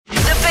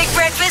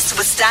Breakfast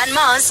with Stan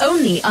Mars.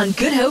 Only on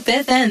Good Hope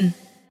FM.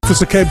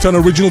 It's a Cape Town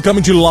original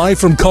coming to you live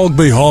from Kalk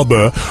Bay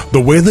Harbour. The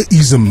weather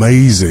is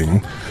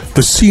amazing.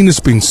 The scene has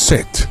been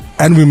set.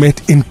 And we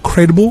met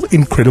incredible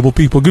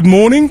people. Good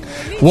morning.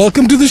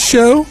 Welcome to the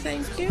show.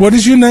 Thank you. What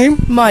is your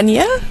name?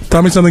 Mania.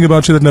 Tell me something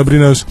about you that nobody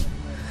knows.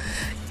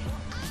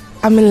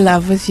 I'm in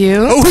love with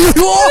you.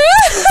 Oh,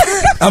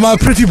 Am I a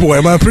pretty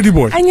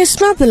boy? And you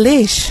smell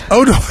delish.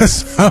 Oh, no.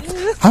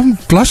 I'm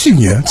blushing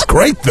here. It's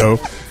great, though.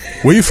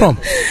 Where are you from?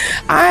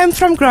 I'm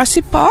from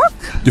Grassy Park.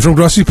 You're from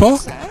Grassy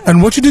Park?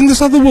 And what you doing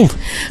this other world?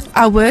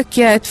 I work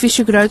here at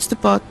Fisher Roads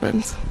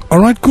Department. All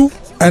right, cool.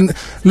 And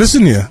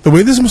listen here, the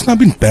weather's must not have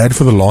been bad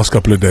for the last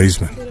couple of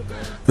days, man.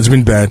 It's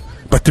been bad.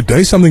 But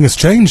today something has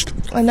changed.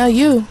 I know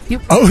you.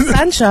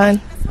 Sunshine.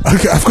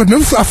 Okay, I've got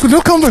no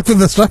comeback for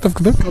this, right? I've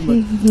got no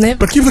comeback. Never.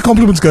 But keep the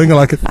compliments going, I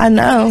like it. I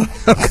know.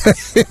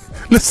 Okay.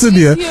 Listen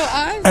here.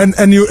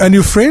 And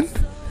your friend?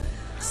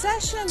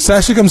 Sasha.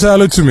 Sasha, come say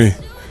hello to me.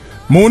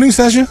 Morning,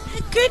 Sasha.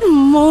 Good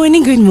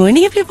morning,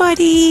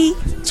 everybody.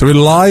 So we're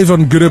live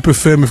on Good Hope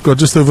FM. We've got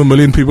just over 1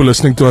 million people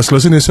listening to us.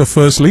 Listen here, so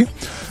firstly,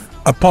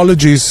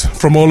 apologies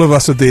from all of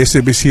us at the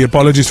SABC.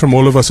 Apologies from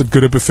all of us at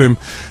Good Hope FM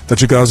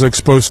that you guys are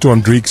exposed to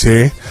Andrique's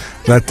hair.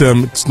 That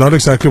it's not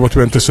exactly what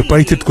we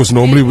anticipated, because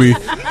normally we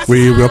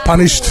were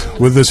punished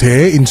with this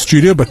hair in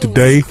studio, but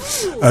today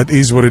it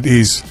is what it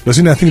is.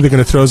 Listen, I think they're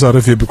going to throw us out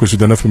of here because we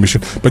don't have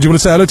permission. But you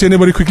want to say hello to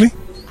anybody quickly?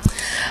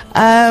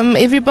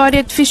 Everybody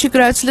at Fisher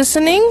Roads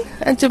listening,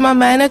 and to my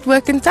man at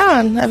work in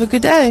town. Have a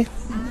good day.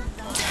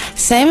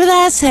 Same with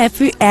us.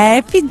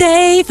 Happy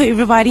day for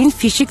everybody in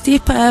Fisher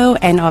Depot,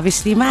 and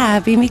obviously my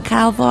hubby,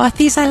 Mikhail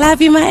Barthes. I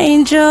love you, my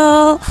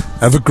angel.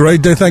 Have a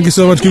great day. Thank you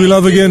so much. Give me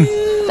love again.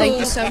 Thank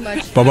you so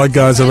much. Bye-bye,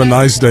 guys. Have a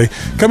nice day.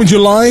 Coming to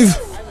you live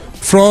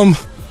from...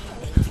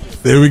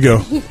 There we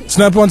go.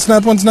 Snap one.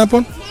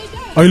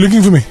 Are you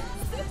looking for me?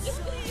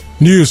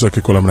 News.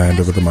 Okay, cool. I'm going to hand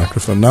over the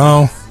microphone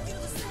now.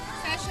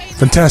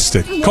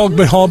 Fantastic. Kalk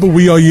Bay Harbour,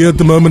 we are here at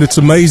the moment. It's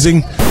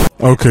amazing.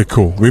 Okay,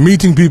 cool. We're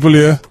meeting people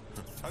here.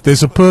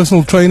 There's a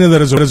personal trainer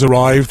that has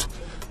arrived.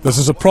 This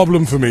is a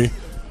problem for me.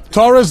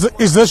 Tara,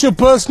 is this your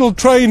personal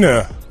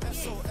trainer?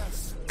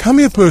 Come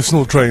here,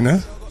 personal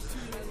trainer.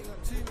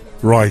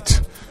 Right.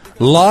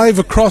 Live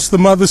across the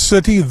mother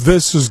city,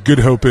 this is Good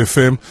Hope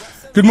FM.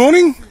 Good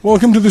morning.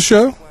 Welcome to the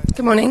show.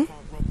 Good morning.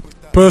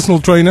 Personal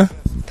trainer.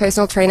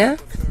 Personal trainer.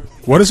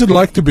 What is it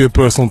like to be a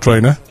personal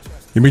trainer?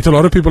 You meet a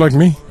lot of people like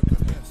me.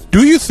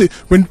 Do you think,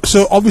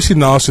 so obviously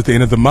now it's at the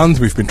end of the month,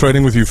 we've been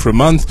training with you for a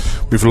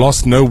month, we've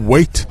lost no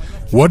weight.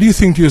 What do you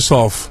think to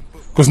yourself?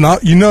 Because now,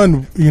 you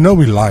know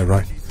we lie,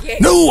 right?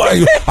 Yes. No,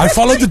 I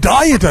followed the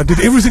diet, I did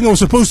everything I was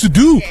supposed to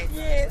do.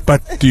 Yes.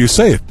 But do you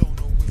say it?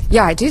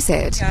 Yeah, I do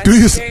say it. Do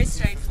you? Very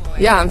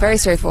straightforward. Yeah, I'm very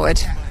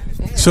straightforward.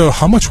 So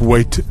how much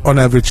weight on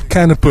average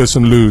can a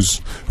person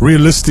lose,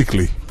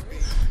 realistically?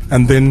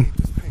 And then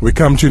we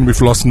come to you and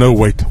we've lost no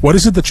weight. What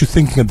is it that you're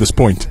thinking at this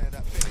point?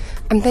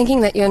 I'm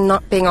thinking that you're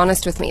not being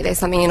honest with me. There's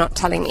something you're not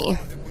telling me.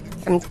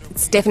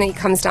 It definitely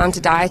comes down to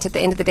diet at the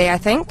end of the day, I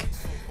think.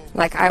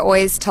 Like, I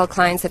always tell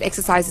clients that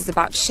exercise is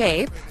about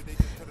shape,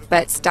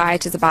 but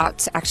diet is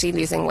about actually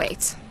losing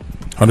weight.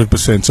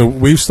 100%. So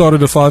we've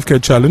started a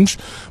 5K challenge.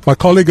 My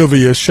colleague over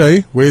here,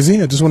 Shay, where is he?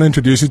 I just want to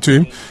introduce you to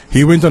him.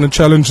 He went on a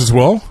challenge as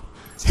well.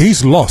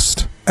 He's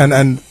lost.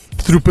 And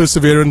through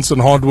perseverance and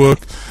hard work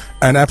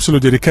and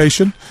absolute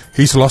dedication,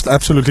 he's lost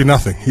absolutely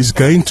nothing. He's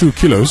gained 2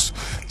 kilos.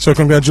 So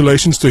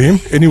congratulations to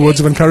him. Any words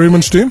of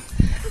encouragement to him?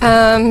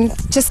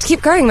 Just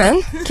keep going,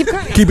 man. Keep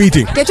going. Keep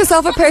eating. Get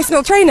yourself a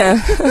personal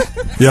trainer.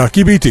 Yeah,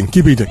 keep eating.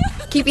 Keep eating.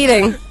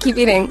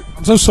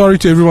 I'm so sorry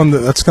to everyone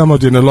that's come out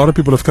here. And a lot of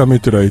people have come here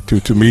today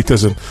to meet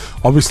us. And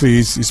obviously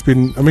he's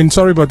been,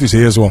 sorry about his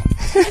hair as well.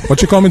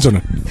 What's your comments on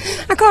it?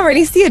 I can't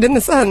really see it in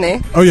the sun there.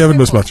 Oh, you haven't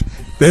missed much.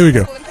 There we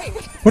go.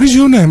 What is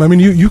your name?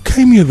 You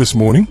came here this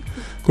morning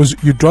because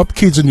you dropped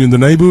kids and you're in the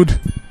neighborhood.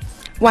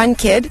 One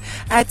kid.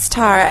 It's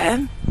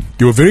Tara.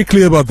 You were very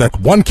clear about that.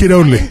 One kid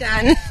only.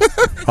 Done.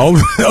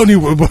 Only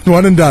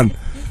one and done.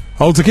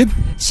 How old's the kid?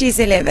 She's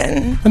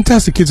 11.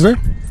 Fantastic. Kid's name?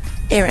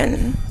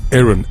 Erin.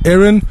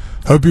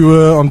 Hope you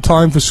were on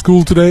time for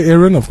school today,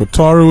 Erin. I've got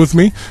Tara with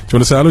me. Do you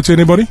want to say hello to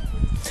anybody?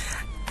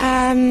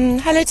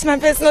 Hello to my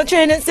personal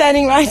trainer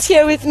standing right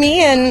here with me,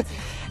 and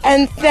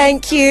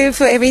thank you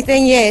for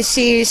everything. Yeah,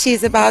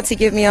 she's about to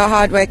give me a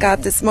hard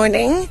workout this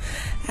morning.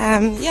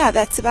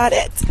 That's about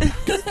it.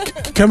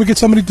 Can we get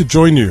somebody to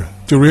join you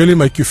to really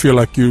make you feel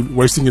like you're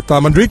wasting your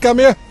time? Andrique, come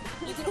here.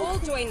 You can all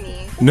join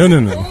me. No.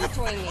 All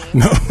join me.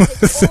 No.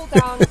 All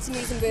down to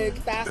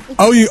Muizenberg, back.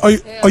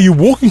 Are you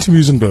walking to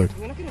Muizenberg?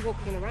 We're not going to walk,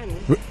 we're going to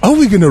run. Oh,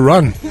 we're going to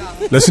run.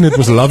 Listen, it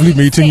was lovely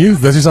meeting you.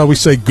 This is how we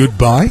say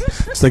goodbye.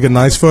 Let's take a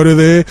nice photo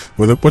there.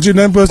 What's your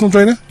name, personal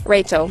trainer?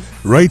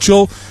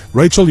 Rachel,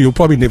 you'll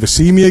probably never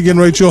see me again,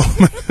 Rachel.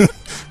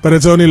 But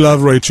it's only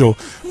love, Rachel.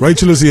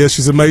 Rachel is here.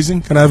 She's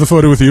amazing. Can I have a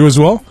photo with you as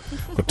well?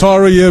 We've got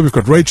Tara here, we've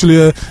got Rachel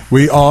here.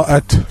 We are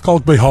at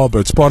Kalk Bay Harbour.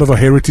 It's part of our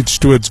Heritage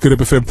Stewards Good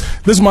Hope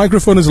FM. This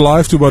microphone is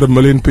live to about 1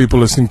 million people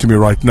listening to me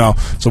right now.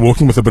 So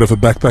walking with a bit of a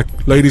backpack.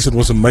 Ladies, it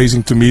was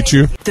amazing to meet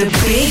you. The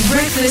Big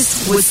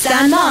Breakfast with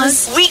Stan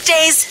Mars.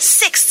 Weekdays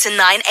 6 to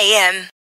 9 a.m.